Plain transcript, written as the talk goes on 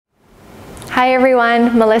Hi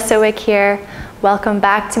everyone, Melissa Wick here. Welcome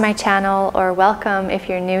back to my channel, or welcome if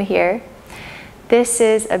you're new here. This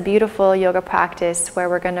is a beautiful yoga practice where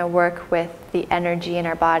we're going to work with the energy in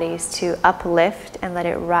our bodies to uplift and let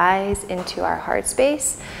it rise into our heart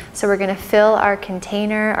space. So we're going to fill our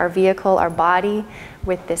container, our vehicle, our body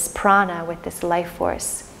with this prana, with this life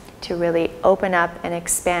force, to really open up and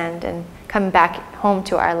expand and come back home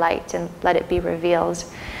to our light and let it be revealed.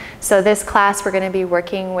 So this class we're going to be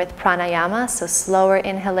working with pranayama, so slower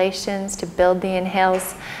inhalations to build the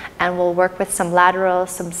inhales, and we'll work with some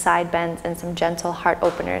laterals, some side bends, and some gentle heart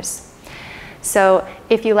openers. So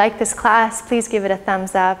if you like this class, please give it a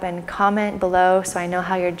thumbs up and comment below so I know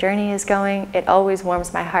how your journey is going. It always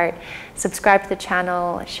warms my heart. Subscribe to the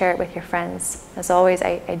channel, share it with your friends. As always,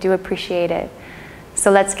 I do appreciate it.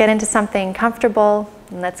 So let's get into something comfortable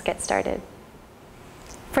and let's get started.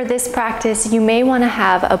 For this practice, you may want to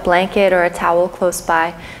have a blanket or a towel close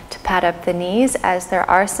by to pad up the knees, as there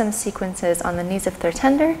are some sequences on the knees if they're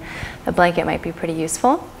tender. A blanket might be pretty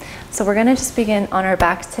useful. So we're going to just begin on our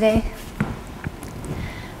backs today.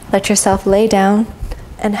 Let yourself lay down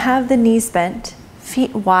and have the knees bent,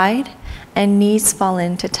 feet wide, and knees fall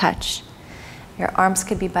in to touch. Your arms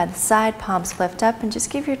could be by the side, palms lift up, and just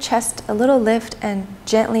give your chest a little lift and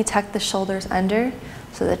gently tuck the shoulders under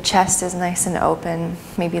so the chest is nice and open.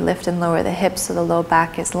 Maybe lift and lower the hips so the low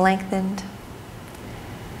back is lengthened.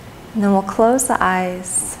 And then we'll close the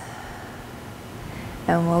eyes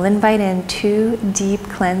and we'll invite in 2 deep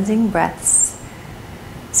cleansing breaths.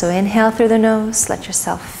 So inhale through the nose, let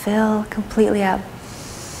yourself fill completely up.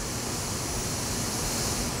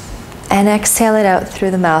 And exhale it out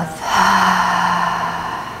through the mouth.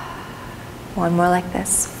 One more like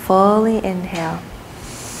this. Fully inhale.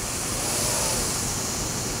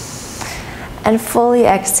 And fully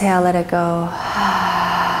exhale, let it go.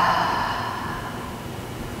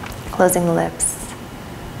 Closing the lips.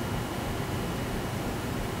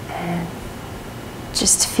 And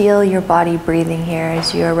just feel your body breathing here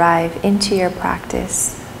as you arrive into your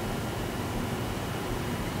practice.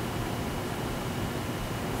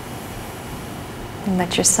 And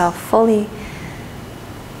let yourself fully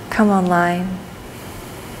come online.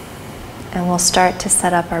 And we'll start to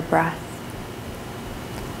set up our breath.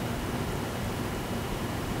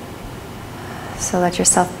 So let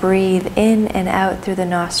yourself breathe in and out through the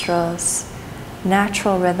nostrils,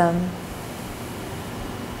 natural rhythm.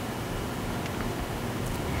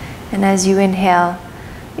 And as you inhale,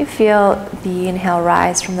 you feel the inhale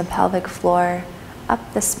rise from the pelvic floor,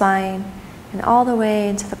 up the spine, and all the way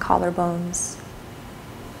into the collarbones.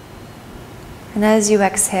 And as you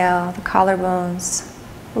exhale, the collarbones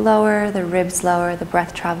lower, the ribs lower, the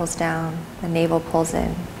breath travels down, the navel pulls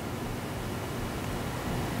in.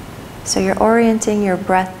 So you're orienting your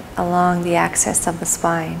breath along the axis of the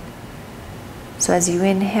spine. So as you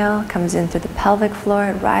inhale, it comes in through the pelvic floor,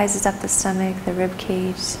 it rises up the stomach, the rib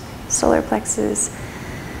cage, solar plexus,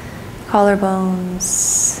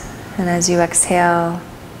 collarbones, and as you exhale,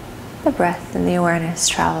 the breath and the awareness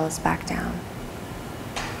travels back down.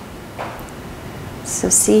 So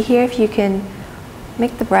see here if you can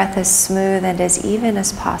make the breath as smooth and as even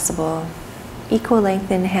as possible. Equal length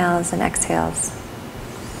inhales and exhales.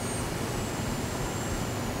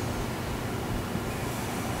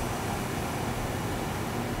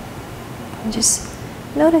 And just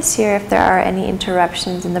notice here if there are any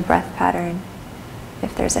interruptions in the breath pattern,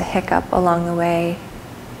 if there's a hiccup along the way.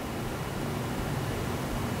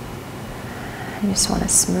 You just want to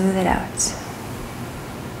smooth it out.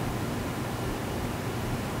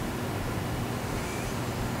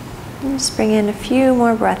 And just bring in a few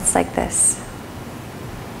more breaths like this.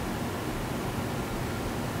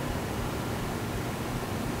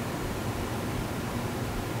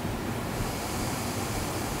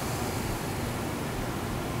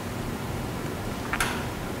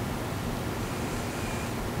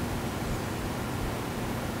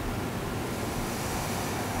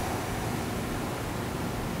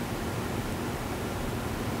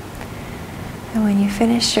 And when you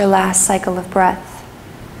finish your last cycle of breath,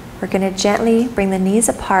 we're going to gently bring the knees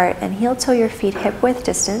apart and heel toe your feet hip width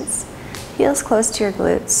distance, heels close to your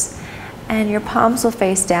glutes, and your palms will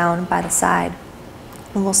face down by the side.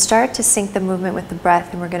 And we'll start to sync the movement with the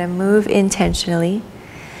breath, and we're going to move intentionally.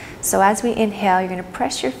 So as we inhale, you're going to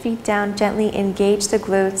press your feet down, gently engage the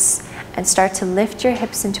glutes, and start to lift your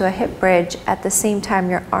hips into a hip bridge. At the same time,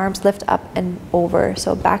 your arms lift up and over.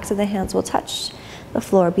 So backs of the hands will touch the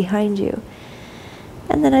floor behind you.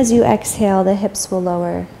 And then as you exhale, the hips will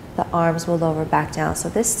lower, the arms will lower back down. So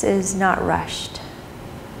this is not rushed.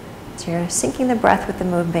 So you're syncing the breath with the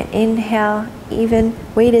movement. Inhale, even,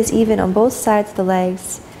 weight is even on both sides of the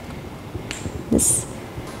legs.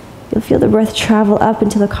 You'll feel the breath travel up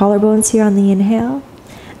into the collarbones here on the inhale.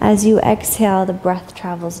 As you exhale, the breath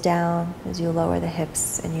travels down as you lower the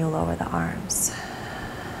hips and you lower the arms.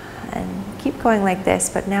 And keep going like this,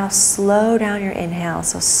 but now slow down your inhale.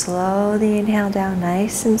 So slow the inhale down,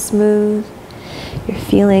 nice and smooth. You're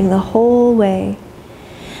feeling the whole way.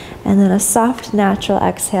 And then a soft, natural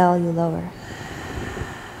exhale, you lower.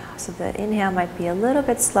 So the inhale might be a little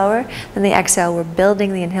bit slower than the exhale. We're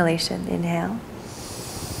building the inhalation. Inhale.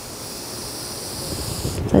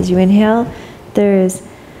 So as you inhale, there is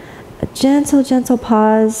a gentle, gentle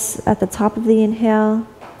pause at the top of the inhale.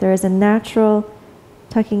 There is a natural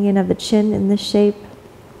tucking in of the chin in this shape.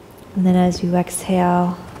 And then as you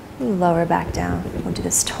exhale, you lower back down. We'll do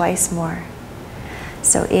this twice more.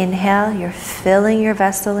 So inhale, you're filling your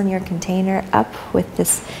vessel and your container up with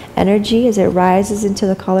this energy as it rises into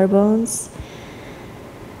the collarbones.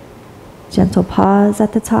 Gentle pause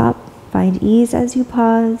at the top. Find ease as you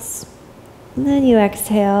pause. And then you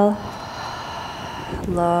exhale,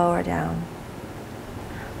 lower down.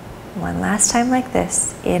 One last time like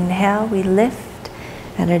this. Inhale, we lift.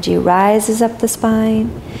 Energy rises up the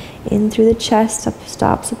spine, in through the chest, up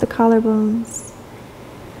stops at the collarbones.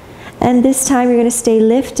 And this time you're going to stay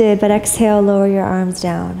lifted, but exhale, lower your arms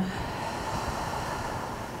down.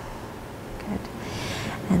 Good.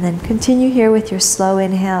 And then continue here with your slow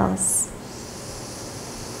inhales.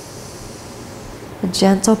 A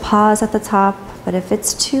gentle pause at the top, but if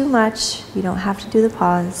it's too much, you don't have to do the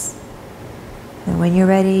pause. And when you're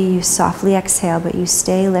ready, you softly exhale, but you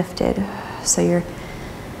stay lifted. So you're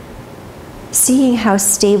seeing how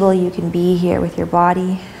stable you can be here with your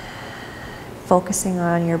body, focusing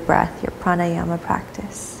on your breath, your pranayama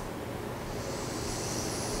practice.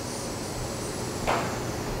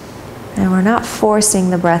 And we're not forcing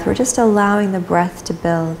the breath, we're just allowing the breath to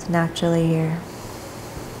build naturally here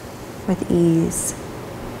with ease.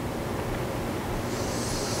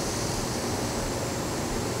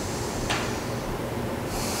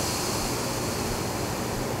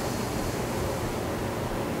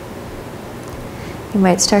 You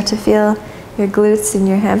might start to feel your glutes and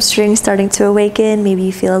your hamstrings starting to awaken. Maybe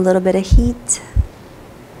you feel a little bit of heat.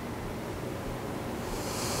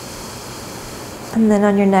 And then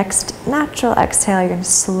on your next natural exhale, you're going to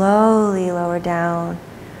slowly lower down,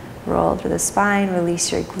 roll through the spine,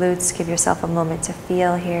 release your glutes, give yourself a moment to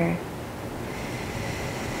feel here.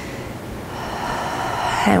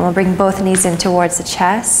 And we'll bring both knees in towards the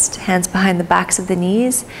chest, hands behind the backs of the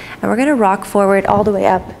knees, and we're going to rock forward all the way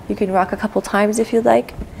up. You can rock a couple times if you'd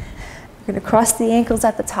like. You're going to cross the ankles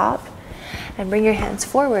at the top and bring your hands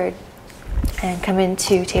forward and come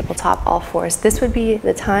into tabletop all fours. This would be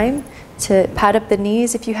the time to pad up the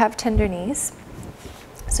knees if you have tender knees.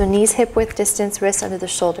 So knees hip width distance, wrists under the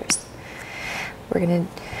shoulders. We're going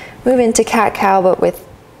to move into cat-cow, but with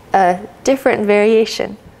a different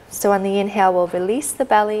variation. So on the inhale, we'll release the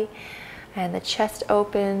belly and the chest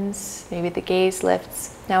opens, maybe the gaze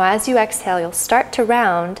lifts. Now as you exhale, you'll start to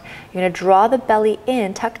round. You're going to draw the belly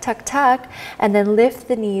in, tuck, tuck, tuck, and then lift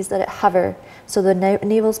the knees, let it hover. So the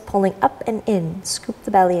navel's pulling up and in. Scoop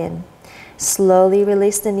the belly in. Slowly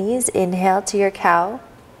release the knees. Inhale to your cow.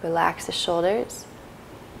 Relax the shoulders.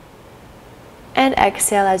 And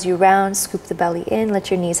exhale as you round, scoop the belly in, let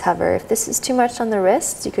your knees hover. If this is too much on the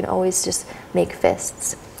wrists, you can always just make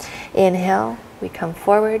fists. Inhale, we come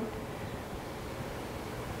forward.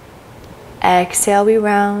 Exhale, we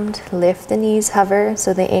round, lift the knees, hover,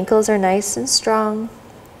 so the ankles are nice and strong.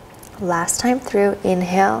 Last time through,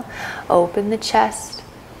 inhale, open the chest.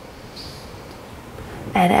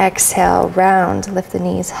 And exhale, round, lift the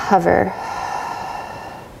knees, hover.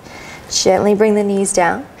 Gently bring the knees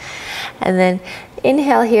down. And then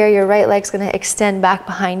inhale here, your right leg's gonna extend back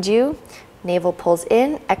behind you. Navel pulls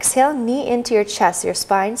in, exhale, knee into your chest. Your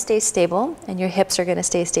spine stays stable and your hips are gonna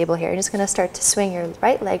stay stable here. You're just gonna start to swing your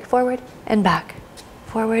right leg forward and back,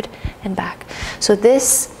 forward and back. So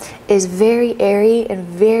this is very airy and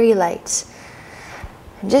very light.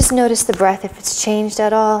 And just notice the breath, if it's changed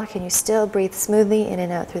at all. Can you still breathe smoothly in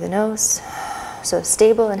and out through the nose? So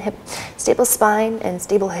stable and hip, stable spine and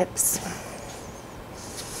stable hips.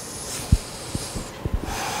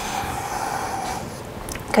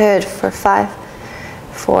 Good, for 5,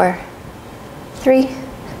 4, 3,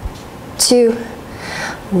 2,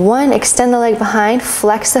 1. Extend the leg behind,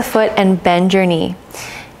 flex the foot and bend your knee.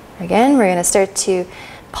 Again, we're gonna start to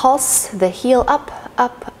pulse the heel up,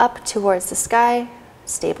 up, up towards the sky.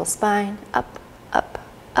 Stable spine, up, up,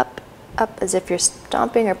 up, up, as if you're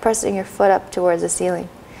stomping or pressing your foot up towards the ceiling.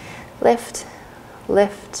 Lift,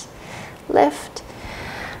 lift, lift.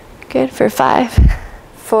 Good, for 5,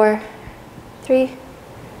 4, 3,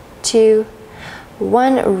 2,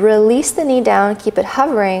 1, release the knee down, keep it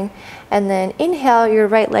hovering, and then inhale, your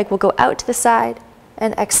right leg will go out to the side,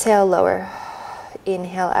 and exhale, lower.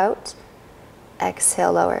 Inhale out,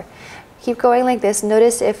 exhale, lower. Keep going like this.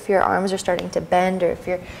 Notice if your arms are starting to bend or if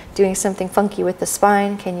you're doing something funky with the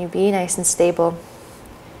spine. Can you be nice and stable?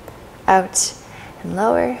 Out and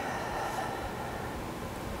lower.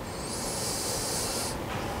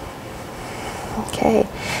 Okay,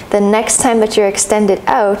 the next time that you're extended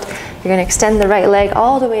out, you're going to extend the right leg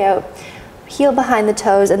all the way out, heel behind the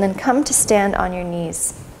toes, and then come to stand on your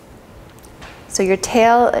knees. So your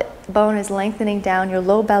tailbone is lengthening down, your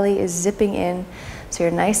low belly is zipping in, so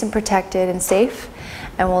you're nice and protected and safe,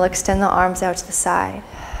 and we'll extend the arms out to the side.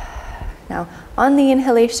 Now, on the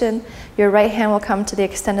inhalation, your right hand will come to the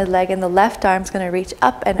extended leg, and the left arm is going to reach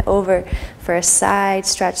up and over for a side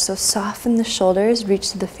stretch. So soften the shoulders,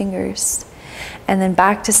 reach to the fingers. And then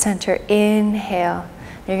back to center, inhale.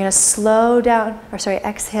 You're going to slow down, or sorry,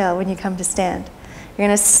 exhale when you come to stand. You're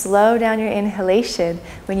going to slow down your inhalation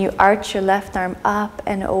when you arch your left arm up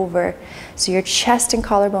and over. So your chest and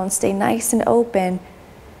collarbone stay nice and open.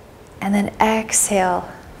 And then exhale,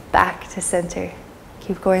 back to center.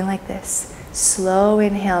 Keep going like this. Slow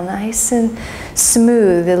inhale, nice and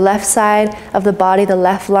smooth. The left side of the body, the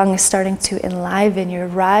left lung is starting to enliven. You're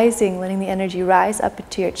rising, letting the energy rise up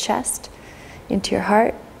into your chest, into your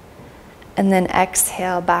heart. And then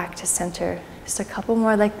exhale, back to center. Just a couple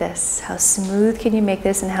more like this. How smooth can you make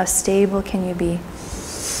this and how stable can you be?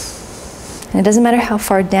 And it doesn't matter how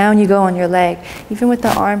far down you go on your leg. Even with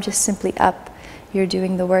the arm just simply up, you're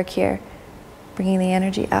doing the work here. Bringing the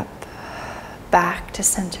energy up, back to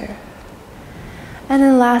center. And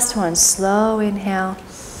then last one, slow inhale.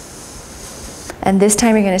 And this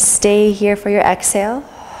time you're going to stay here for your exhale.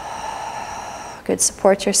 Good,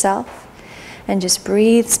 support yourself. And just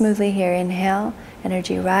breathe smoothly here. Inhale,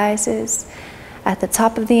 energy rises. At the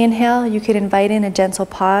top of the inhale, you could invite in a gentle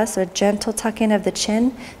pause, or a gentle tuck in of the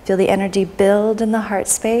chin. Feel the energy build in the heart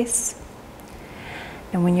space.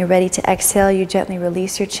 And when you're ready to exhale, you gently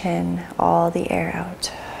release your chin, all the air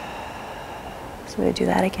out. So we'll do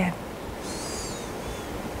that again.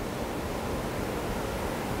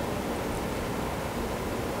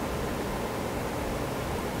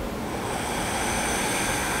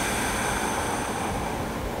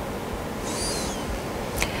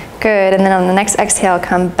 Good, and then on the next exhale,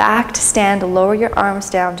 come back to stand, lower your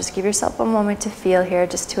arms down. Just give yourself a moment to feel here,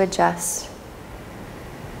 just to adjust.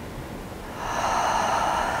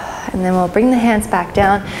 And then we'll bring the hands back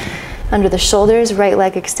down under the shoulders. Right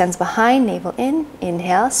leg extends behind, navel in.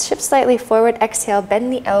 Inhale, shift slightly forward. Exhale,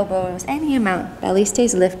 bend the elbows any amount. Belly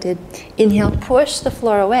stays lifted. Inhale, push the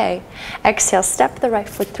floor away. Exhale, step the right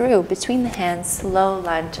foot through between the hands. Slow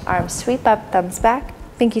lunge, arms sweep up, thumbs back,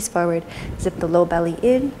 pinkies forward. Zip the low belly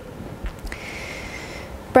in.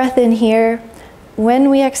 Breath in here. When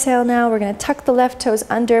we exhale now, we're going to tuck the left toes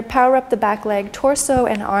under, power up the back leg, torso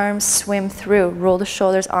and arms swim through. Roll the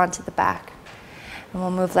shoulders onto the back. And we'll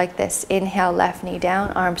move like this. Inhale, left knee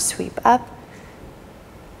down, arms sweep up.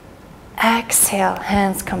 Exhale,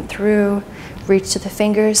 hands come through. Reach to the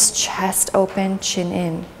fingers, chest open, chin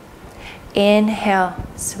in. Inhale,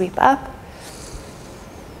 sweep up.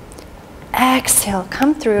 Exhale,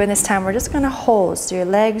 come through, and this time we're just going to hold. So your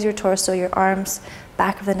legs, your torso, your arms,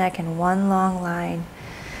 back of the neck in one long line.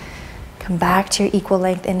 Come back to your equal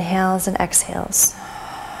length inhales and exhales.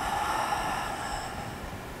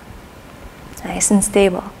 Nice and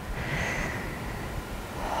stable.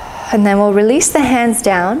 And then we'll release the hands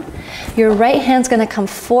down. Your right hand's going to come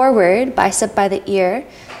forward, bicep by the ear.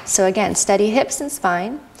 So again, steady hips and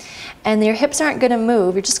spine. And your hips aren't going to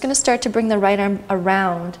move. You're just going to start to bring the right arm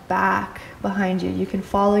around, back, behind you. You can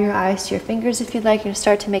follow your eyes to your fingers if you'd like. You're going to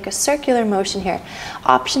start to make a circular motion here.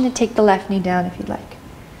 Option to take the left knee down if you'd like.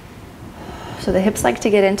 So the hips like to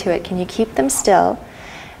get into it. Can you keep them still?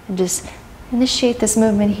 And just initiate this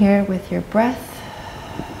movement here with your breath.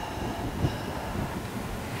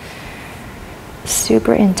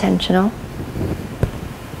 Super intentional.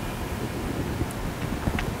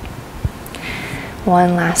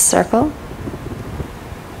 One last circle.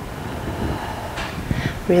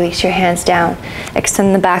 Release your hands down.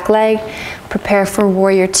 Extend the back leg. Prepare for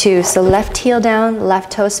warrior two. So left heel down,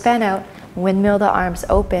 left toe span out. Windmill the arms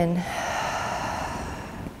open.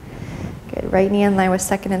 Good. Right knee in line with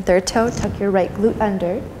second and third toe. Tuck your right glute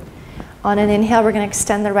under. On an inhale, we're going to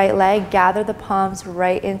extend the right leg. Gather the palms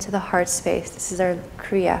right into the heart space. This is our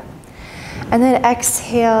Kriya. And then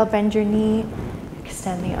exhale, bend your knee.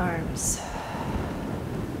 Extend the arms.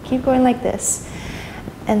 Keep going like this.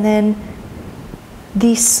 And then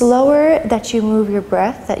the slower that you move your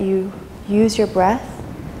breath, that you use your breath,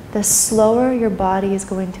 the slower your body is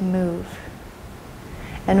going to move,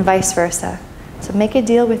 and vice versa. So make a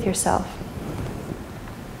deal with yourself.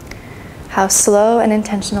 How slow and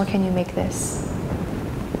intentional can you make this?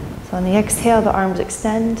 So on the exhale, the arms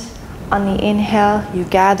extend. On the inhale, you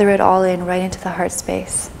gather it all in right into the heart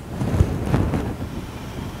space.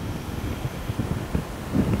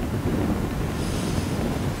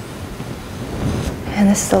 And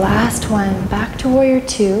this is the last one. Back to warrior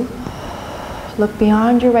two. Look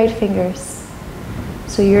beyond your right fingers.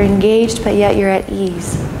 So you're engaged, but yet you're at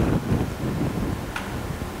ease.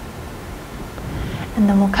 And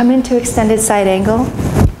then we'll come into extended side angle.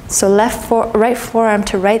 So right forearm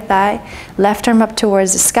to right thigh, left arm up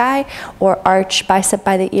towards the sky, or arch, bicep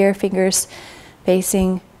by the ear, fingers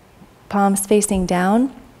facing, palms facing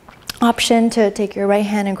down. Option to take your right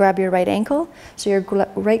hand and grab your right ankle. So your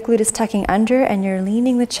right glute is tucking under and you're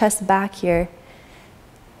leaning the chest back here.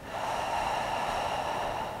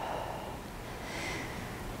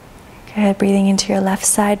 Good, breathing into your left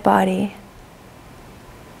side body.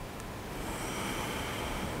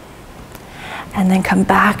 And then come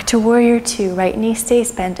back to warrior two. Right knee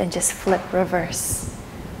stays bent and just flip reverse.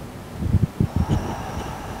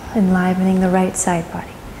 Enlivening the right side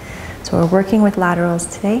body. So we're working with laterals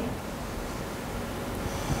today.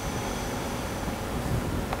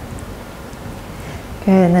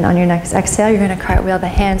 Good, and then on your next exhale, you're going to cartwheel the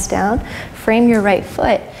hands down, frame your right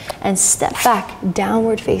foot, and step back,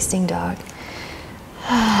 downward facing dog.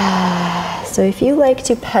 So if you like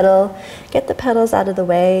to pedal, get the pedals out of the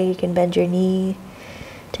way. You can bend your knee,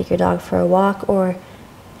 take your dog for a walk, or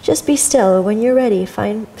just be still. When you're ready,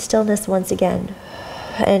 find stillness once again.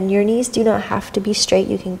 And your knees do not have to be straight.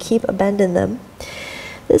 You can keep a bend in them.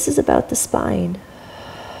 This is about the spine.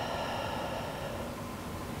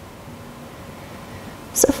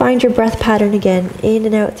 So find your breath pattern again, in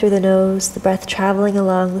and out through the nose, the breath traveling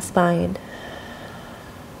along the spine.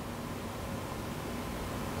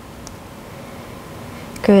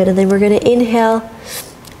 Good, and then we're going to inhale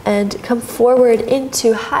and come forward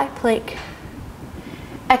into high plank.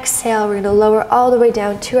 Exhale, we're going to lower all the way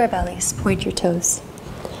down to our bellies. Point your toes.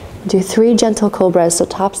 Do 3 gentle cobras, so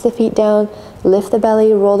tops the feet down, lift the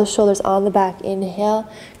belly, roll the shoulders on the back. Inhale,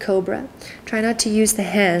 cobra. Try not to use the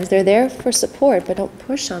hands. They're there for support, but don't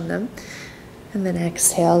push on them. And then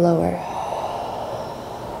exhale, lower.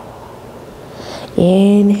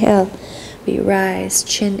 Inhale, we rise,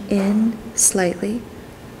 chin in slightly.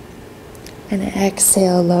 And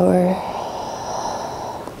exhale, lower.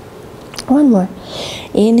 One more.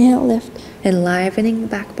 Inhale, lift, enlivening the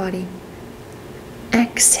back body.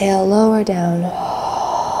 Exhale, lower down.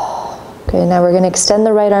 Good, now we're going to extend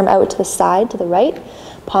the right arm out to the side, to the right,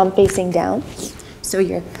 palm facing down. So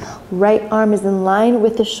your right arm is in line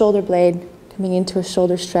with the shoulder blade, coming into a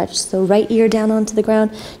shoulder stretch. So right ear down onto the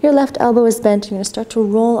ground, your left elbow is bent. You're going to start to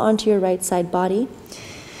roll onto your right side body.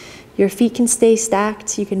 Your feet can stay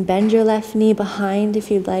stacked. You can bend your left knee behind if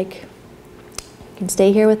you'd like. You can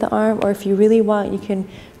stay here with the arm, or if you really want, you can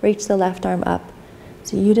reach the left arm up.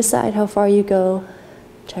 So you decide how far you go.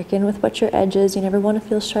 Check in with what your edge is. You never want to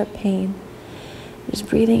feel sharp pain. Just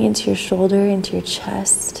breathing into your shoulder, into your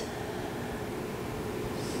chest.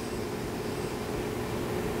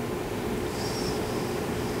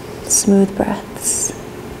 Smooth breaths.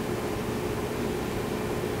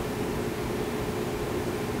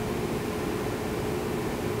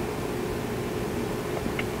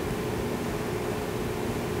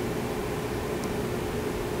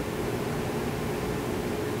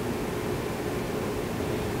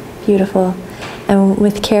 Beautiful. And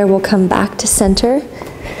with care, we'll come back to center.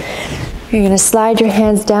 You're going to slide your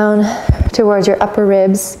hands down towards your upper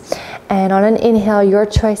ribs. And on an inhale, your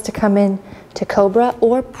choice to come in to cobra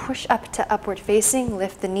or push up to upward facing.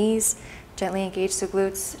 Lift the knees, gently engage the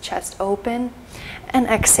glutes, chest open. And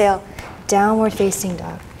exhale, downward facing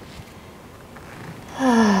dog.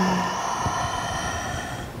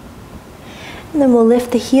 And then we'll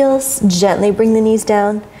lift the heels, gently bring the knees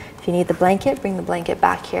down. If you need the blanket, bring the blanket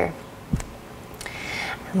back here.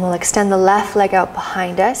 And we'll extend the left leg out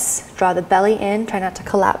behind us. Draw the belly in, try not to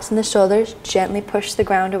collapse in the shoulders. Gently push the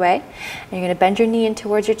ground away. And you're going to bend your knee in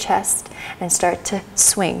towards your chest and start to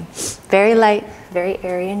swing. Very light, very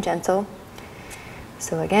airy and gentle.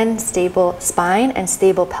 So again, stable spine and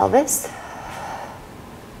stable pelvis.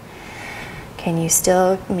 Can you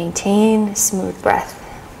still maintain smooth breath?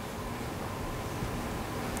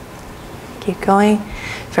 Keep going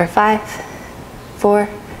for 5, 4,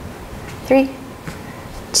 3,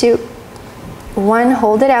 2, 1.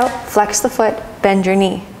 Hold it out, flex the foot, bend your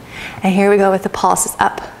knee. And here we go with the pulses.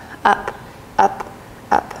 Up, up, up,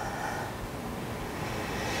 up.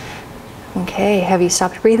 Okay, have you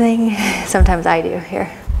stopped breathing? Sometimes I do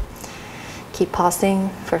here. Keep pulsing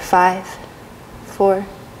for 5, 4,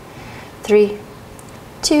 3,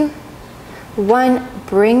 2, 1.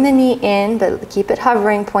 Bring the knee in, but keep it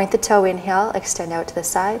hovering. Point the toe, inhale, extend out to the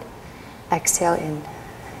side. Exhale in,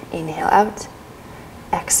 inhale out,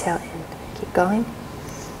 exhale in. Keep going.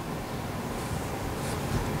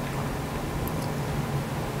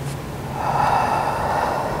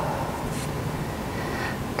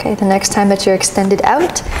 Okay, the next time that you're extended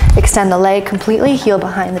out, extend the leg completely, heel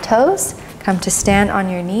behind the toes. Come to stand on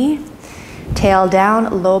your knee. Tail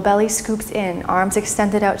down, low belly scoops in, arms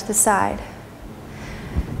extended out to the side.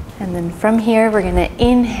 And then from here, we're gonna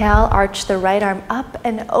inhale, arch the right arm up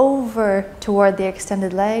and over toward the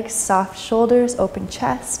extended legs, soft shoulders, open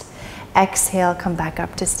chest. Exhale, come back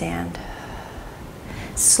up to stand.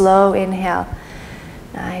 Slow inhale.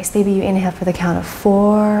 Nice, maybe you inhale for the count of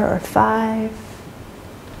 4 or 5.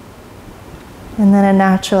 And then a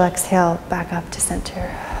natural exhale, back up to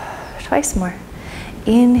center. Twice more.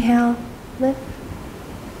 Inhale, lift.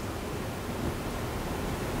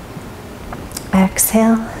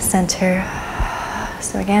 Exhale, center.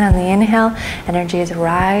 So again, on the inhale, energy is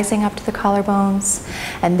rising up to the collarbones.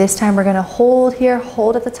 And this time we're gonna hold here,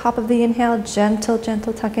 hold at the top of the inhale, gentle,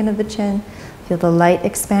 gentle tuck into the chin. Feel the light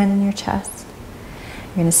expand in your chest.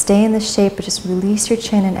 You're gonna stay in this shape, but just release your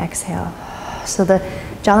chin and exhale. So the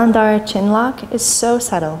Jalandhara chin lock is so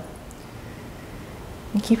subtle.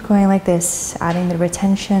 And keep going like this, adding the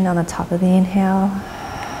retention on the top of the inhale.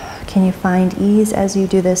 Can you find ease as you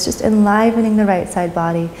do this? Just enlivening the right side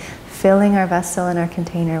body, filling our vessel and our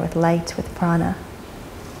container with light, with prana.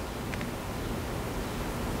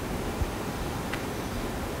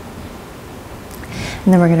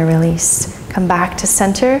 And then we're going to release. Come back to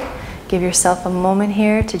center. Give yourself a moment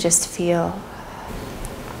here to just feel.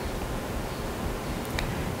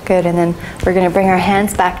 Good, and then we're going to bring our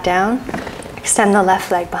hands back down. Extend the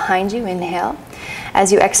left leg behind you, inhale.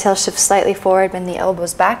 As you exhale, shift slightly forward, bend the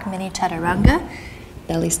elbows back, mini chaturanga.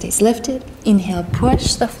 Belly stays lifted. Inhale,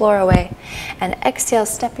 push the floor away. And exhale,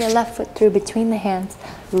 step your left foot through between the hands.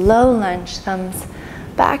 Low lunge, thumbs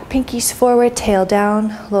back, pinkies forward, tail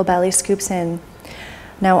down, low belly scoops in.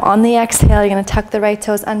 Now on the exhale, you're gonna tuck the right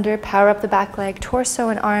toes under, power up the back leg, torso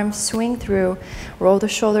and arms, swing through, roll the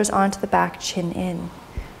shoulders onto the back, chin in.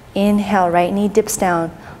 Inhale, right knee dips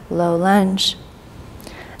down, low lunge.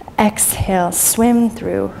 Exhale, swim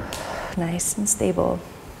through, nice and stable.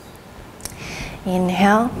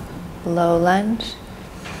 Inhale, low lunge.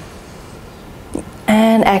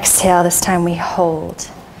 And exhale, this time we hold.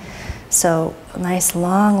 So a nice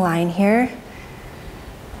long line here.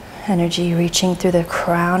 Energy reaching through the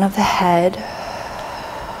crown of the head.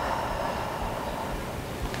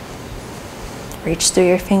 Reach through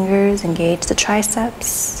your fingers, engage the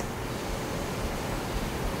triceps.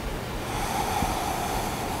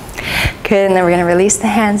 Good, and then we're going to release the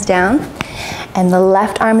hands down. And the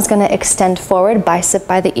left arm is going to extend forward, bicep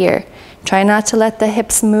by the ear. Try not to let the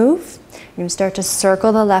hips move. You're going to start to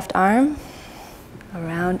circle the left arm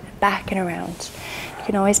around, back and around. You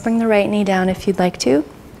can always bring the right knee down if you'd like to.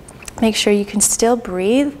 Make sure you can still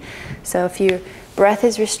breathe. So if your breath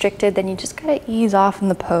is restricted, then you just got to ease off from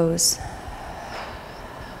the pose.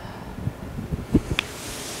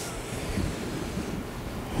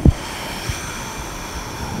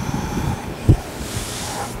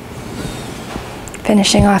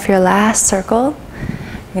 Finishing off your last circle,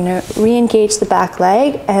 you're going to re-engage the back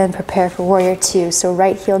leg and prepare for warrior two. So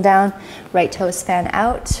right heel down, right toes fan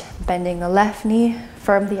out, bending the left knee,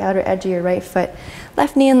 firm the outer edge of your right foot.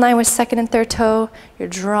 Left knee in line with second and third toe. You're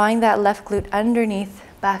drawing that left glute underneath,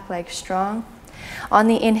 back leg strong. On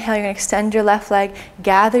the inhale, you're going to extend your left leg,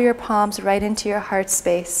 gather your palms right into your heart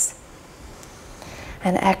space.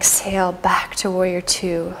 And exhale back to warrior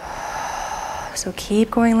two. So keep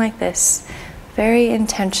going like this. Very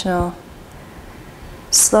intentional.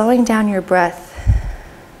 Slowing down your breath.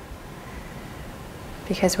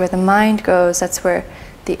 Because where the mind goes, that's where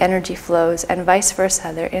the energy flows, and vice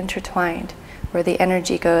versa, they're intertwined. Where the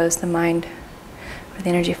energy goes, the mind, where the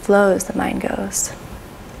energy flows, the mind goes.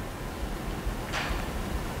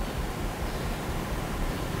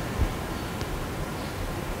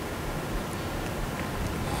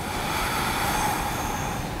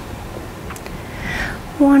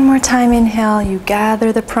 One more time, inhale, you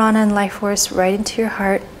gather the prana and life force right into your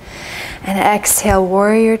heart. And exhale,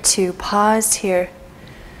 warrior two, pause here.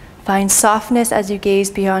 Find softness as you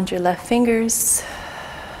gaze beyond your left fingers.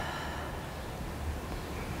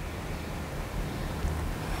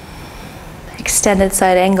 Extended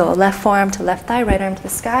side angle, left forearm to left thigh, right arm to the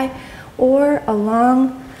sky, or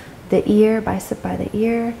along the ear, bicep by the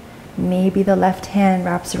ear, Maybe the left hand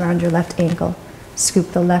wraps around your left ankle.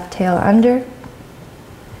 Scoop the left tail under.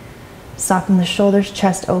 Soften the shoulders,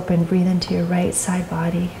 chest open. Breathe into your right side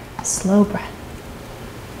body. Slow breath.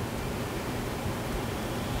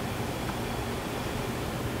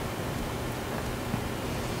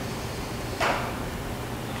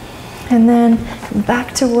 And then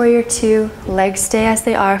back to warrior two. Legs stay as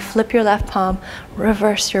they are. Flip your left palm.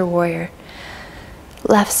 Reverse your warrior.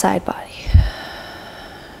 Left side body.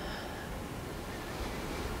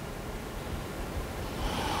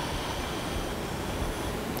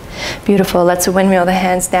 Beautiful. Let's windmill the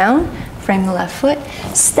hands down. Frame the left foot.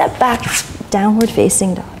 Step back. Downward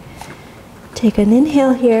facing dog. Take an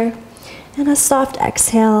inhale here and a soft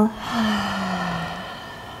exhale.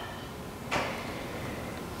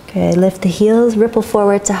 Good. Lift the heels. Ripple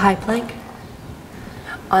forward to high plank.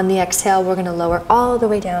 On the exhale, we're going to lower all the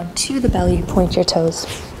way down to the belly. Point your toes.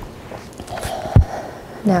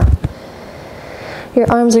 Now,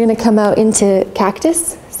 your arms are going to come out into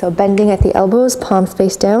cactus. So bending at the elbows, palms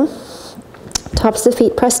face down. Tops of the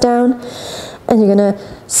feet press down, and you're going to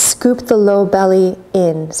scoop the low belly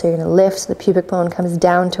in. So you're going to lift so the pubic bone comes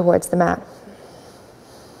down towards the mat.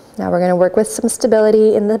 Now we're going to work with some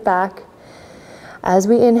stability in the back. As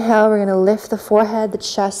we inhale, we're going to lift the forehead, the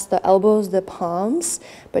chest, the elbows, the palms,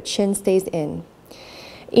 but chin stays in.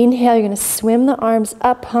 Inhale, you're going to swim the arms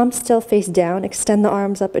up, palms still face down. Extend the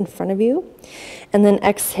arms up in front of you. And then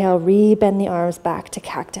exhale, re-bend the arms back to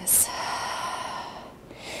cactus.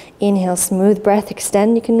 Inhale, smooth breath,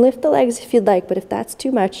 extend. You can lift the legs if you'd like, but if that's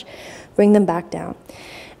too much, bring them back down.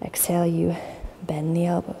 Exhale, you bend the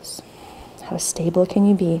elbows. How stable can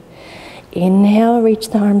you be? Inhale, reach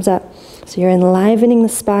the arms up. So you're enlivening the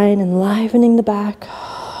spine, enlivening the back.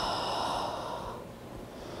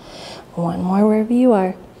 One more wherever you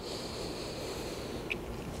are.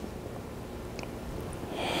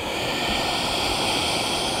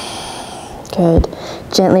 Good.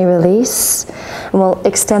 Gently release. And we'll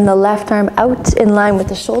extend the left arm out in line with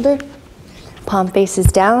the shoulder. Palm faces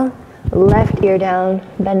down, left ear down,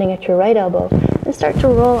 bending at your right elbow. And start to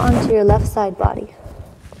roll onto your left side body.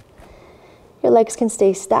 Your legs can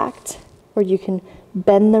stay stacked, or you can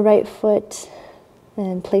bend the right foot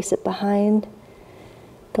and place it behind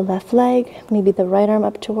the left leg. Maybe the right arm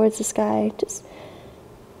up towards the sky. Just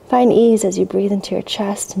find ease as you breathe into your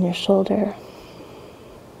chest and your shoulder.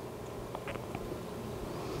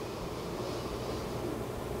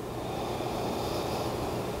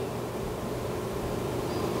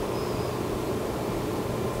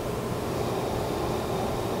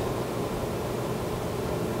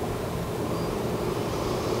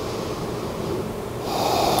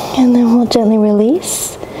 And then we'll gently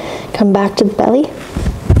release. Come back to the belly.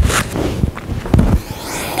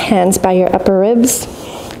 Hands by your upper ribs.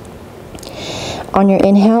 On your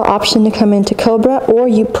inhale, option to come into cobra, or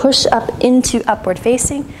you push up into upward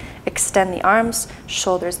facing. Extend the arms,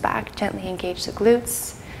 shoulders back. Gently engage the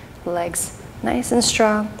glutes. Legs nice and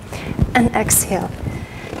strong. And exhale,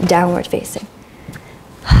 downward facing.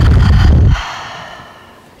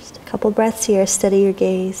 Just a couple breaths here. Steady your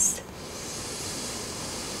gaze.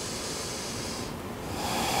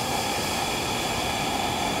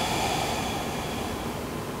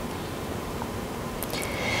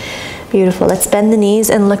 Beautiful. Let's bend the knees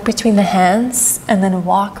and look between the hands, and then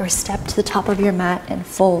walk or step to the top of your mat and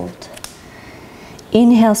fold.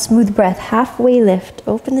 Inhale, smooth breath, halfway lift,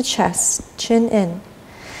 open the chest, chin in.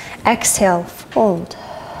 Exhale, fold.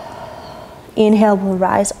 Inhale, we'll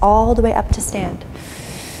rise all the way up to stand.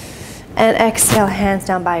 And exhale, hands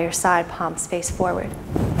down by your side, palms face forward.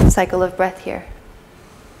 Cycle of breath here.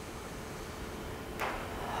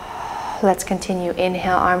 Let's continue.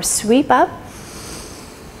 Inhale, arms sweep up.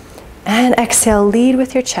 And exhale, lead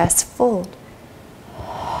with your chest, fold.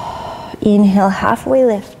 Inhale, halfway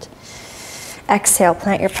lift. Exhale,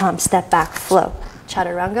 plant your palms, step back, flow.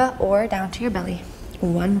 Chaturanga or down to your belly.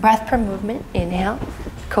 One breath per movement. Inhale,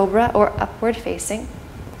 cobra or upward facing.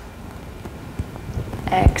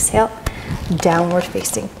 Exhale, downward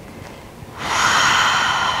facing.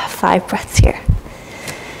 5 breaths here.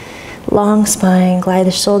 Long spine, glide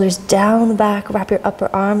the shoulders down the back, wrap your upper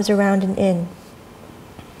arms around and in.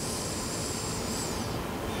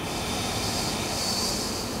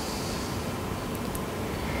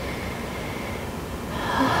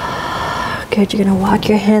 Good, you're going to walk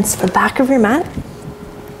your hands to the back of your mat.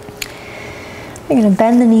 You're going to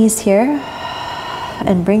bend the knees here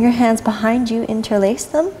and bring your hands behind you, interlace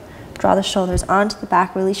them. Draw the shoulders onto the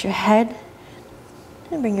back, release your head,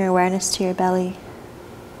 and bring your awareness to your belly.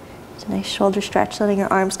 It's a nice shoulder stretch, letting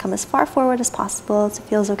your arms come as far forward as possible so it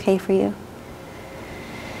feels okay for you.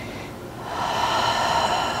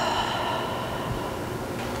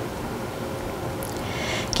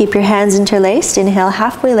 Keep your hands interlaced. Inhale,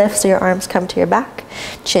 halfway lift so your arms come to your back.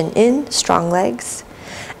 Chin in, strong legs.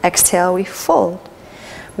 Exhale, we fold.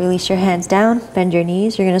 Release your hands down, bend your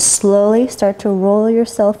knees. You're going to slowly start to roll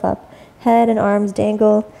yourself up. Head and arms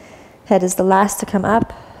dangle. Head is the last to come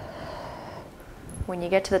up. When you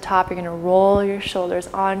get to the top, you're going to roll your shoulders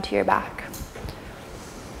onto your back.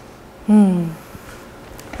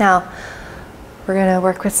 Now, we're going to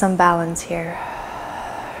work with some balance here.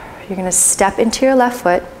 You're going to step into your left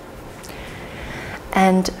foot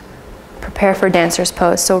and prepare for dancer's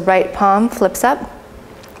pose. So right palm flips up,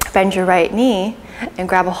 bend your right knee, and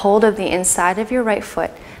grab a hold of the inside of your right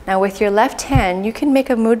foot. Now with your left hand, you can make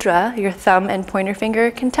a mudra. Your thumb and pointer finger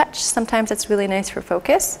can touch. Sometimes that's really nice for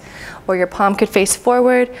focus. Or your palm could face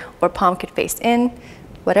forward, or palm could face in,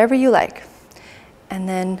 whatever you like. And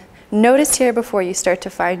then notice here before you start to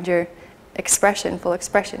find your expression, full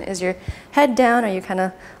expression. Is your head down? Are you kind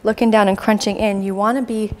of looking down and crunching in? You want to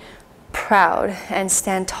be proud and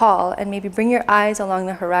stand tall and maybe bring your eyes along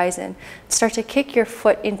the horizon. Start to kick your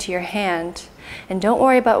foot into your hand and don't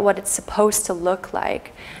worry about what it's supposed to look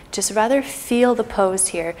like. Just rather feel the pose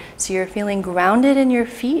here. So you're feeling grounded in your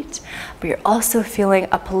feet, but you're also feeling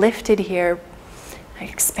uplifted here, like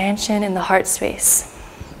expansion in the heart space.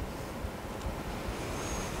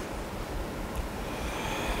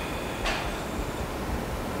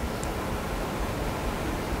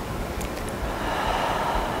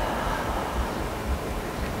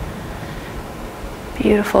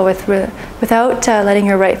 Beautiful. Without letting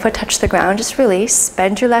your right foot touch the ground, just release.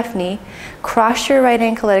 Bend your left knee. Cross your right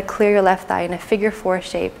ankle, let it clear your left thigh in a figure 4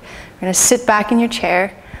 shape. You're going to sit back in your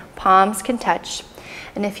chair. Palms can touch.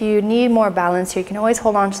 And if you need more balance here, you can always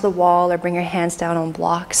hold on to the wall or bring your hands down on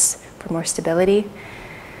blocks for more stability.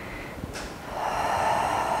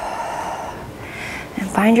 And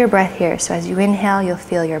find your breath here. So as you inhale, you'll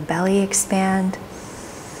feel your belly expand.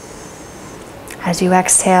 As you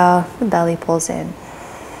exhale, the belly pulls in.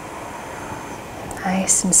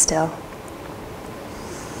 Nice and still.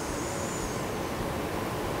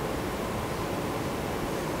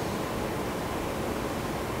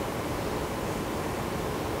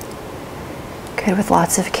 Good, with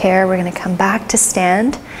lots of care, we're going to come back to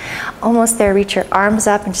stand. Almost there, reach your arms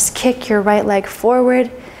up and just kick your right leg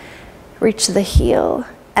forward. Reach the heel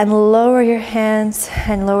and lower your hands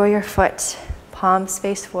and lower your foot. Palms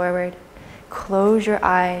face forward. Close your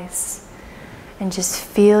eyes and just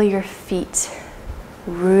feel your feet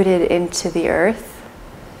rooted into the earth,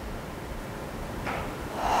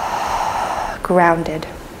 grounded.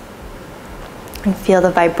 And feel the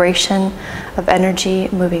vibration of energy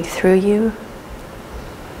moving through you.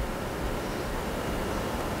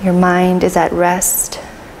 Your mind is at rest.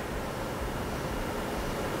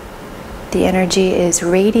 The energy is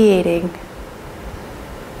radiating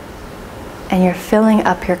and you're filling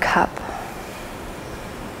up your cup.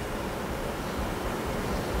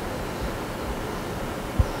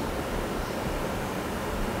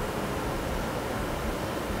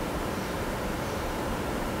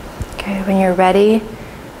 When you're ready,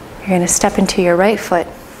 you're going to step into your right foot.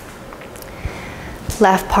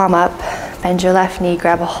 Left palm up, bend your left knee,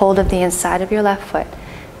 grab a hold of the inside of your left foot.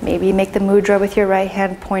 Maybe make the mudra with your right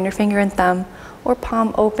hand, pointer finger and thumb, or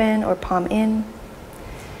palm open or palm in.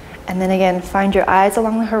 And then again, find your eyes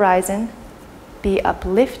along the horizon. Be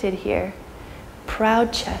uplifted here,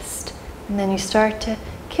 proud chest. And then you start to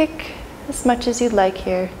kick as much as you'd like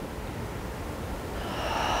here.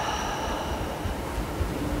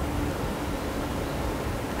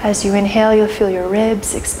 As you inhale, you'll feel your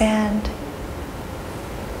ribs expand.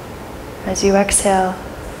 As you exhale,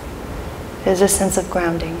 there's a sense of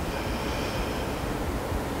grounding.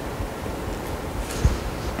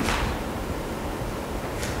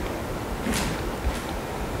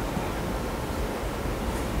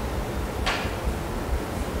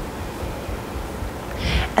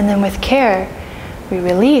 And then with care, we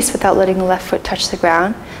release without letting the left foot touch the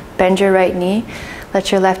ground. Bend your right knee. Let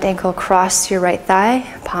your left ankle cross your right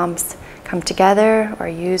thigh. Palms come together or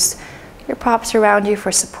use your props around you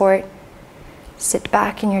for support. Sit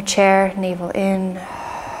back in your chair, navel in. And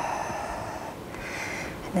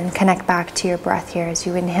then connect back to your breath here. As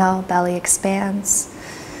you inhale, belly expands.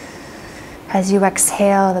 As you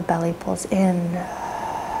exhale, the belly pulls in.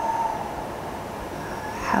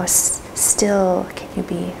 How still can you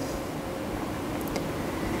be?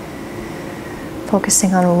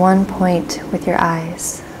 Focusing on one point with your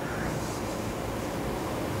eyes.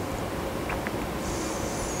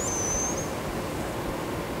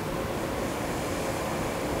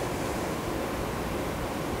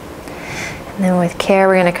 And then with care,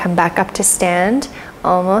 we're going to come back up to stand.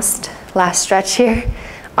 Almost. Last stretch here.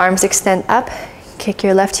 Arms extend up. Kick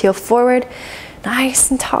your left heel forward,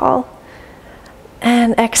 nice and tall.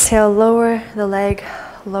 And exhale, lower the leg,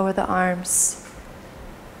 lower the arms.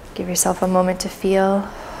 Give yourself a moment to feel.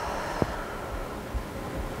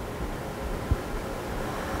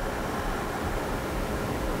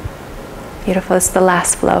 Beautiful, this is the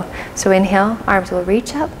last flow. So inhale, arms will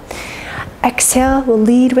reach up. Exhale, we'll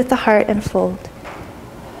lead with the heart and fold.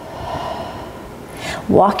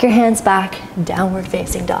 Walk your hands back, downward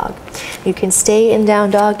facing dog. You can stay in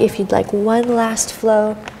down dog if you'd like one last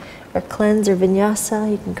flow or cleanse or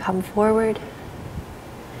vinyasa. You can come forward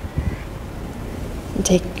and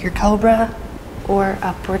take your cobra or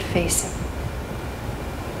upward facing.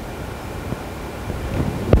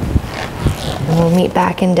 And we'll meet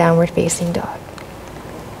back in downward facing dog.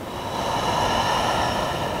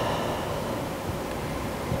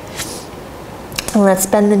 And let's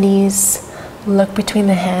bend the knees, look between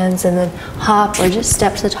the hands, and then hop or just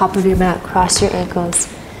step to the top of your mat, cross your ankles,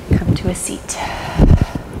 come to a seat.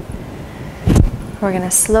 We're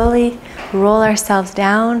gonna slowly roll ourselves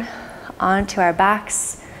down onto our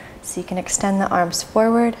backs so you can extend the arms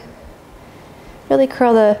forward. Really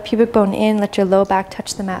curl the pubic bone in, let your low back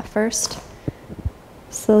touch the mat first.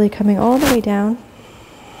 Slowly coming all the way down.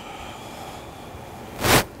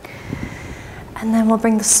 And then we'll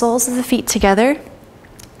bring the soles of the feet together.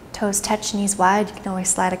 Toes touch, knees wide. You can always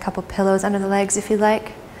slide a couple pillows under the legs if you like.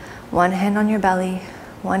 One hand on your belly,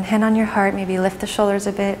 one hand on your heart. Maybe lift the shoulders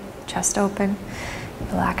a bit, chest open.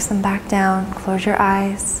 Relax them back down, close your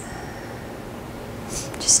eyes.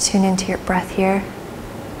 Just tune into your breath here.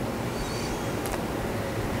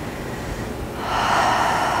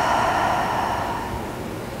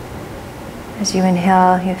 As you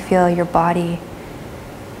inhale, you feel your body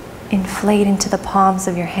inflate into the palms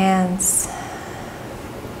of your hands.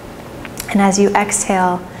 And as you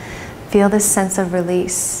exhale, feel this sense of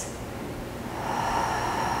release.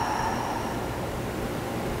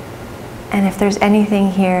 And if there's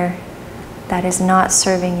anything here that is not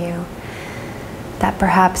serving you, that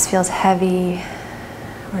perhaps feels heavy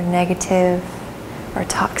or negative or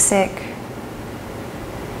toxic,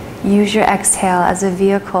 use your exhale as a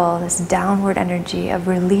vehicle, this downward energy of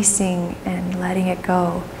releasing and letting it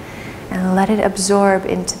go, and let it absorb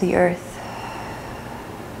into the earth.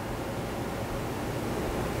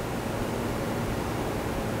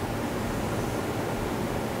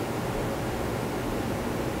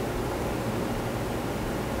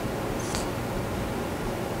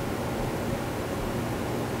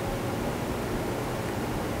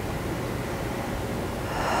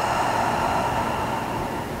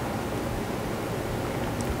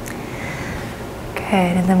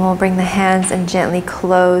 Good, and then we'll bring the hands and gently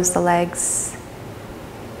close the legs.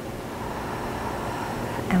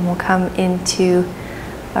 And we'll come into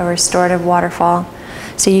a restorative waterfall.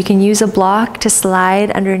 So you can use a block to slide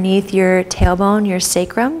underneath your tailbone, your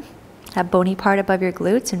sacrum, that bony part above your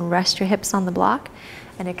glutes, and rest your hips on the block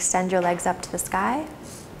and extend your legs up to the sky.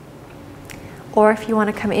 Or if you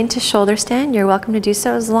want to come into shoulder stand, you're welcome to do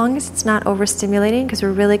so, as long as it's not overstimulating, because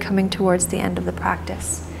we're really coming towards the end of the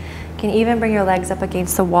practice. You can even bring your legs up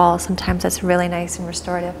against the wall. Sometimes that's really nice and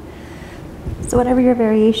restorative. So whatever your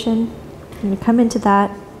variation, you're going to come into that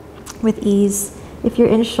with ease. If you're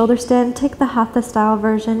in shoulder stand, take the hatha style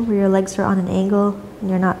version where your legs are on an angle and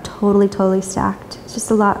you're not totally stacked. It's just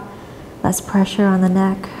a lot less pressure on the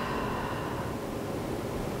neck.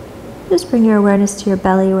 Just bring your awareness to your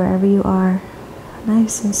belly wherever you are,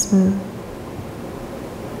 nice and smooth.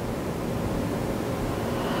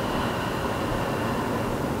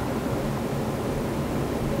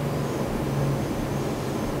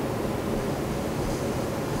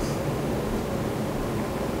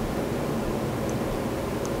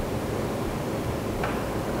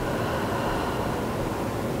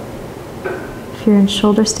 If you're in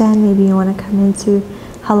shoulder stand, maybe you want to come into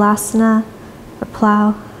halasana or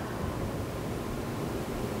plow.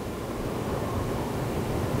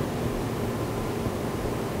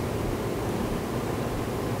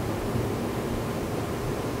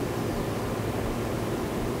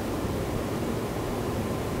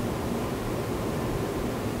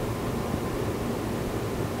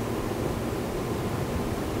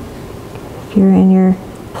 If you're in your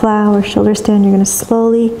plow or shoulder stand, you're going to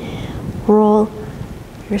slowly roll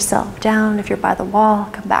yourself down. If you're by the wall,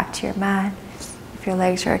 come back to your mat. If your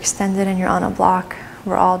legs are extended and you're on a block,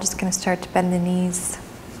 we're all just going to start to bend the knees.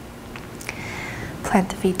 Plant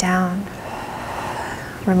the feet down.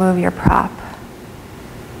 Remove your prop.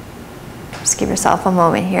 Just give yourself a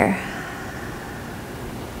moment here.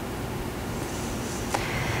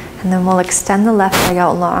 And then we'll extend the left leg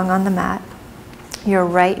out long on the mat. Your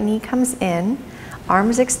right knee comes in,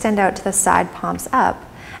 Arms extend out to the side, palms up.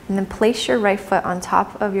 And then place your right foot on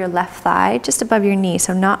top of your left thigh, just above your knee.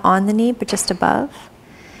 So not on the knee, but just above.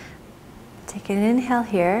 Take an inhale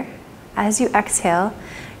here. As you exhale,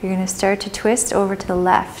 you're going to start to twist over to the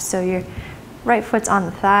left. So your right foot's on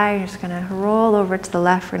the thigh. You're just going to roll over to the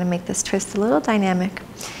left. We're going to make this twist a little dynamic.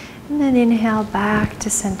 And then inhale back to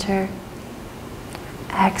center.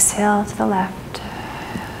 Exhale to the left.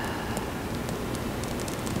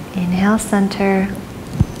 Inhale, center.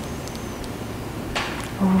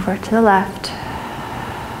 Over to the left.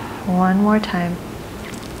 One more time.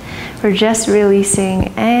 We're just releasing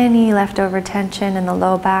any leftover tension in the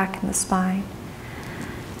low back and the spine.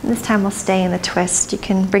 And this time we'll stay in the twist. You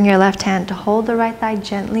can bring your left hand to hold the right thigh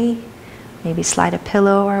gently. Maybe slide a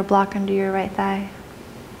pillow or a block under your right thigh.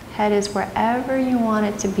 Head is wherever you want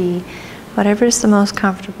it to be, whatever is the most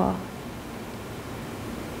comfortable.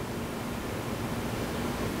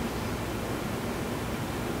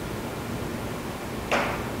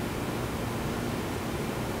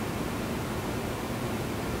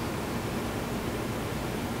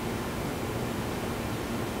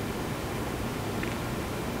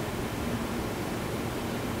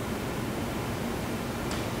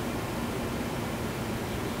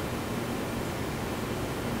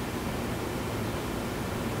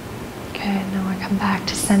 Good, now we'll come back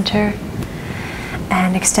to center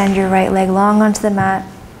and extend your right leg long onto the mat.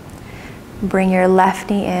 Bring your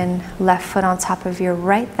left knee in, left foot on top of your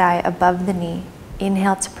right thigh above the knee.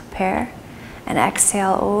 Inhale to prepare and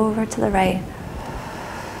exhale over to the right.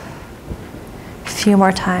 A few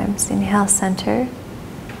more times. Inhale, center.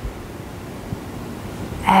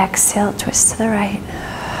 Exhale, twist to the right.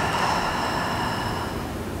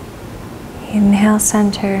 Inhale,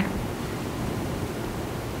 center.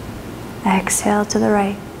 Exhale to the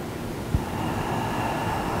right.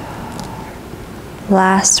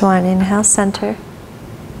 Last one. Inhale, center.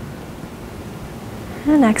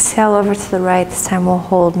 And exhale over to the right. This time we'll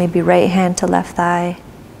hold maybe right hand to left thigh.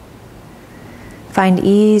 Find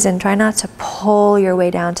ease and try not to pull your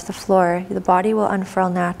way down to the floor. The body will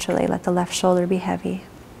unfurl naturally. Let the left shoulder be heavy.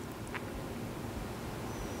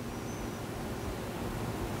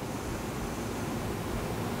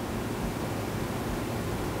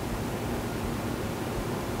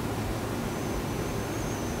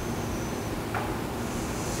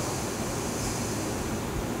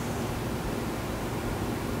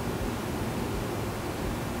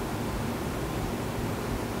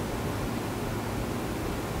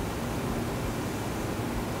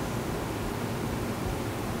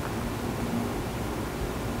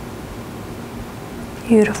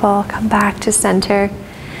 Beautiful. Come back to center.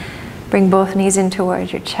 Bring both knees in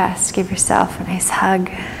towards your chest. Give yourself a nice hug.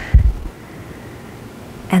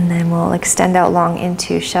 And then we'll extend out long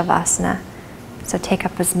into Shavasana. So take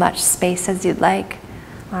up as much space as you'd like.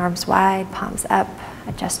 Arms wide, palms up.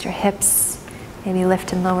 Adjust your hips. Maybe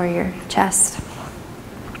lift and lower your chest.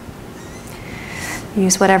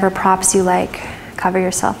 Use whatever props you like. Cover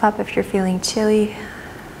yourself up if you're feeling chilly.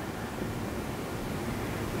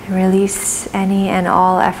 Release any and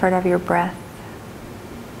all effort of your breath.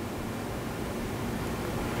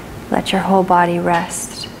 Let your whole body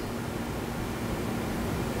rest.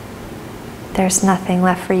 There's nothing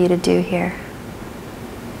left for you to do here.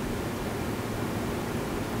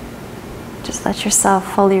 Just let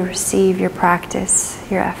yourself fully receive your practice,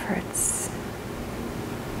 your efforts.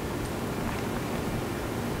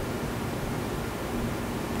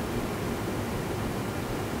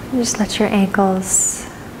 Just let your ankles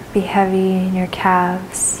be heavy and your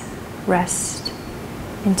calves rest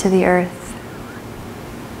into the earth.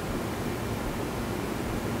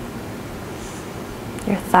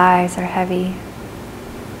 Your thighs are heavy.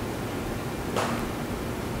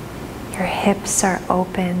 Your hips are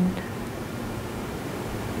open.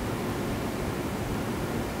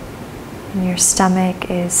 And your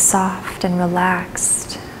stomach is soft and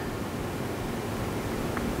relaxed.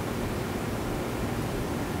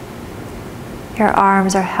 Your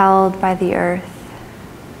arms are held by the earth.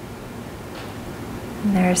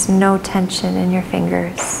 And there's no tension in your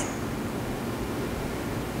fingers.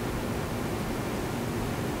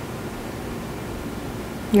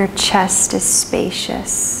 Your chest is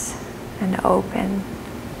spacious and open.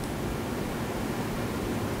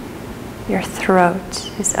 Your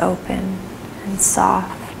throat is open and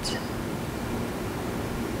soft.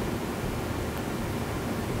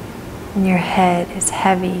 And your head is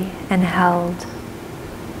heavy and held.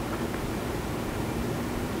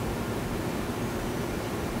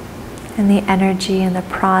 And the energy and the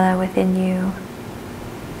prana within you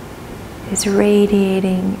is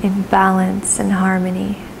radiating in balance and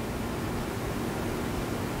harmony.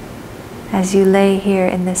 as you lay here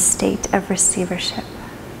in this state of receivership.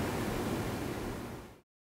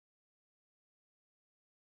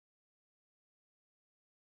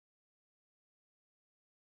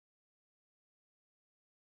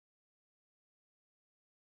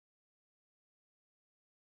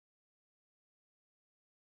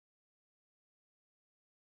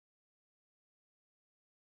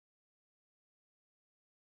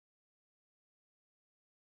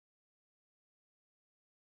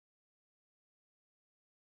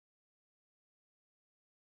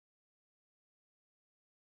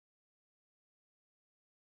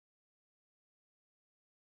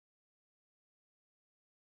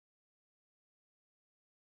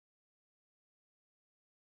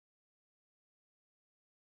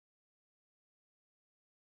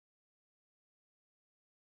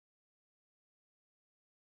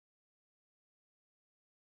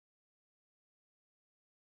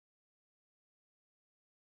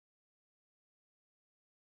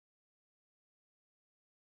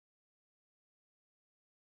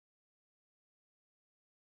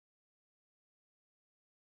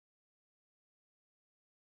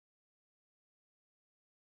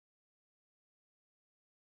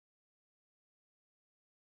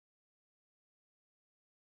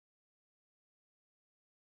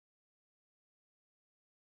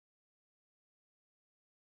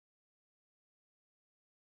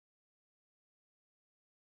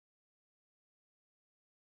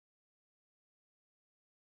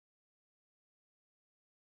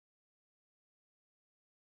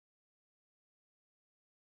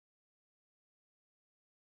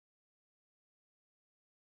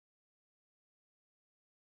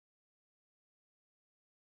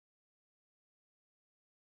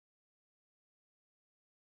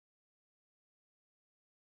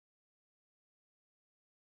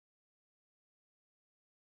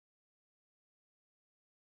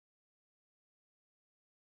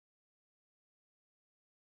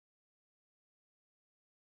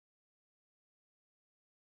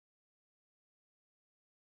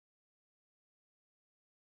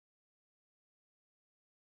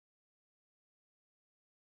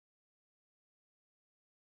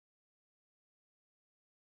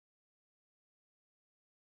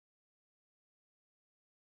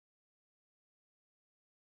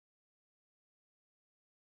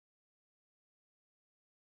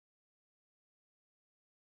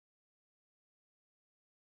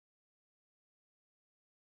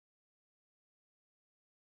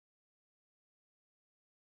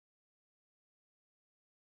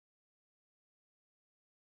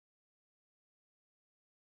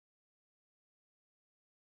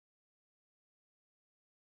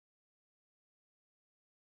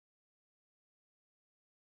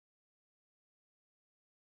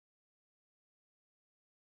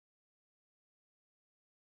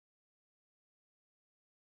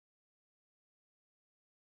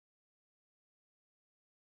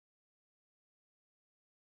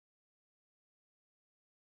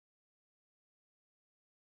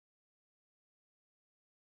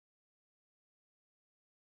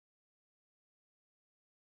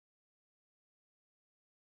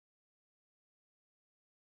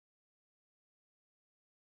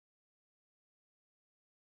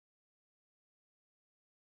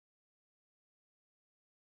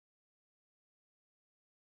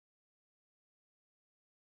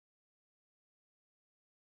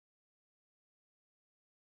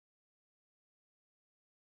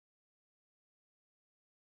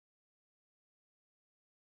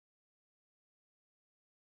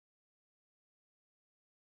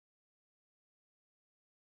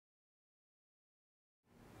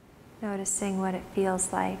 Noticing what it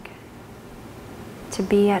feels like to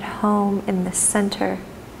be at home in the center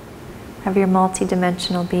of your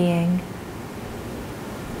multidimensional being.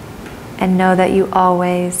 And know that you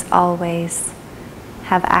always, always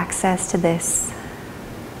have access to this.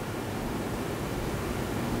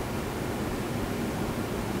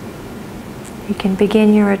 You can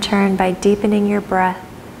begin your return by deepening your breath.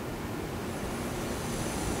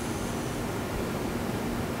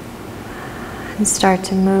 And start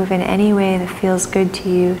to move in any way that feels good to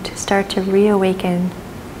you to start to reawaken.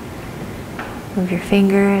 Move your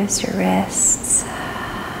fingers, your wrists.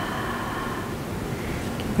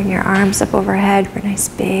 Bring your arms up overhead for a nice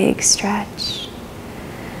big stretch.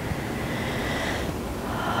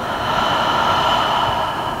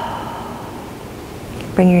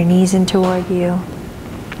 Bring your knees in toward you,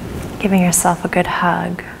 giving yourself a good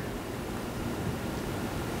hug.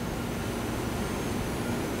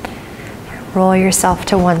 Roll yourself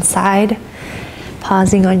to one side,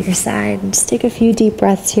 pausing on your side, and just take a few deep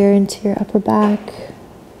breaths here into your upper back.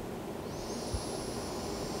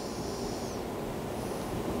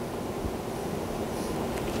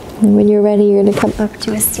 And when you're ready, you're going to come up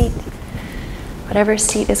to a seat. Whatever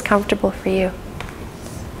seat is comfortable for you.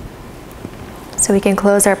 So we can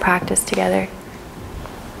close our practice together.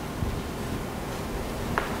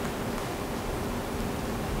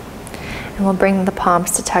 And we'll bring the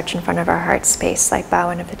palms to touch in front of our heart space, like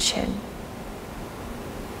bowing of the chin.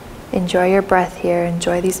 Enjoy your breath here.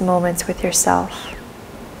 Enjoy these moments with yourself.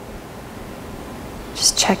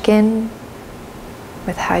 Just check in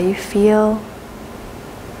with how you feel.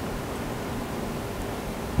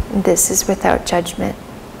 This is without judgment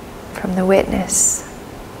from the witness.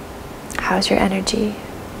 How's your energy?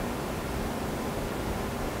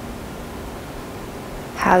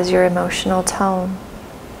 How's your emotional tone?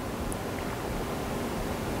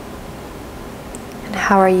 And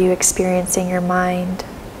how are you experiencing your mind?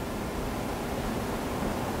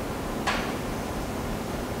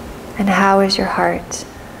 And how is your heart?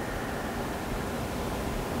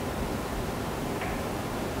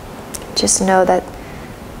 Just know that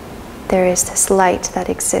there is this light that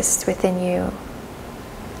exists within you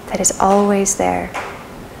that is always there.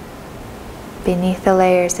 Beneath the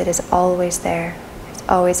layers, it is always there. It's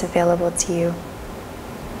always available to you.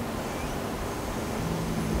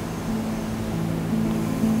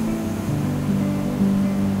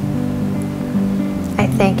 I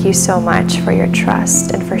thank you so much for your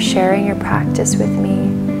trust and for sharing your practice with me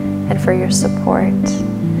and for your support.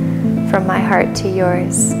 From my heart to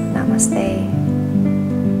yours, namaste.